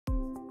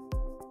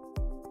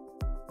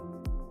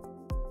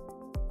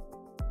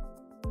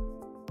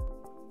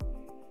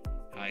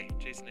Hi,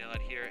 Jason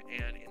Aylett here,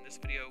 and in this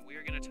video we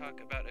are going to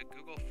talk about a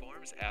Google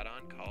Forms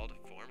add-on called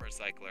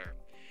FormRecycler.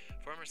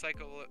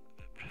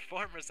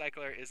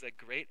 FormRecycler is a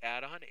great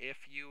add-on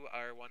if you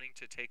are wanting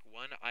to take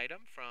one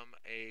item from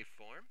a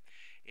form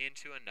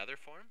into another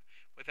form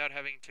without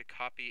having to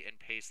copy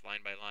and paste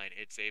line by line.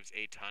 It saves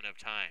a ton of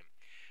time.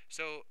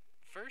 So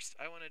first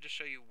I wanted to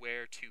show you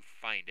where to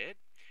find it.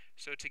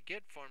 So to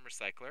get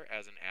FormRecycler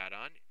as an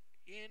add-on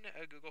in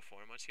a Google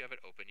form, once you have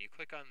it open, you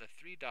click on the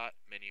three-dot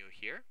menu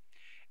here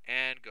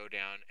and go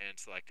down and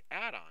select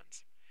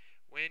add-ons.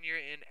 When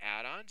you're in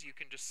add-ons, you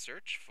can just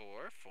search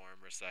for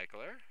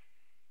FormRecycler.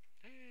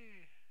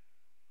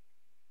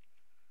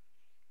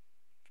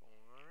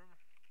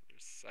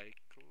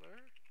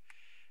 FormRecycler.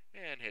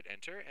 And hit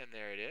enter, and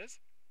there it is.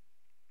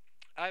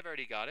 I've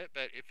already got it,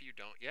 but if you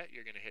don't yet,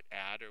 you're going to hit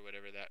add or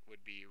whatever that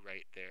would be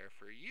right there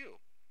for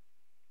you.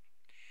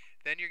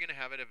 Then you're going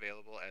to have it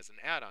available as an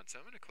add-on. So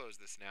I'm going to close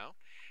this now.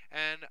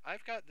 And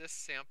I've got this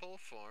sample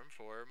form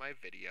for my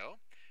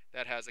video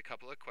that has a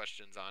couple of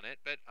questions on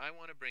it, but I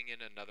want to bring in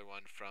another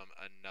one from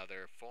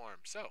another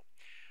form. So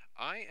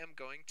I am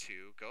going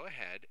to go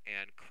ahead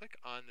and click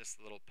on this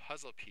little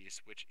puzzle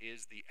piece, which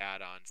is the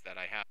add-ons that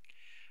I have.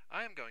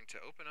 I am going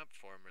to open up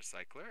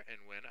FormRecycler,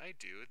 and when I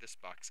do, this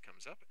box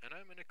comes up, and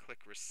I'm going to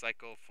click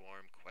Recycle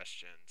Form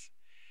Questions.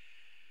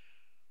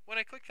 When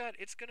I click that,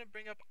 it's going to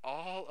bring up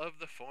all of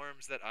the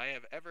forms that I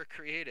have ever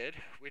created,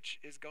 which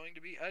is going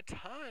to be a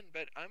ton,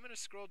 but I'm going to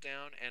scroll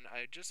down, and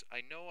I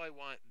know I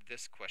want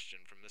this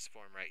question from this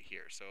form right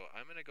here. So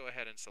I'm going to go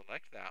ahead and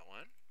select that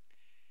one,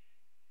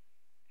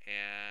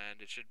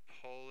 and it should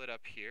pull it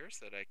up here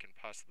so that I can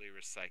possibly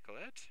recycle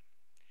it.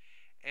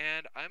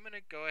 And I'm going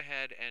to go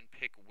ahead and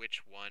pick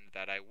which one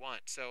that I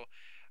want. So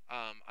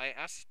I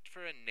asked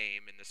for a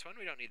name in this one.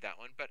 We don't need that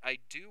one, but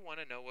I do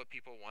want to know what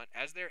people want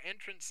as their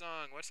entrance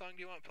song. What song do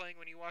you want playing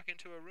when you walk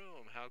into a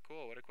room? How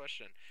cool, what a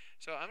question.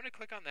 So I'm going to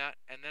click on that,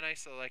 and then I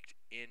select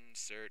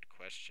Insert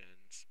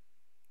Questions.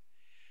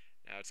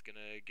 Now it's going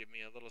to give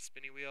me a little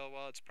spinny wheel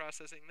while it's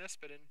processing this,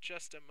 but in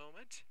just a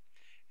moment,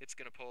 it's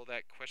going to pull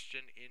that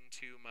question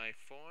into my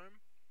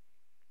form.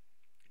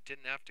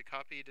 Didn't have to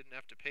copy, didn't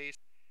have to paste.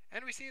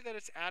 And we see that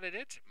it's added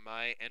it.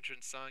 My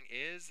entrance song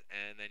is,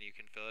 and then you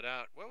can fill it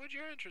out. What would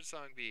your entrance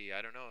song be?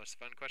 I don't know. It's a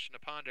fun question to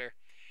ponder.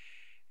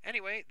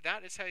 Anyway,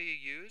 that is how you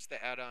use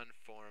the add-on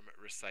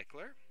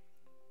FormRecycler.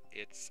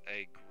 It's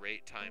a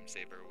great time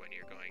saver when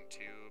you're going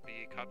to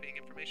be copying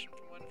information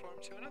from one form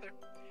to another.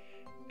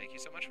 Thank you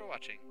so much for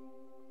watching.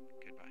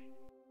 Goodbye.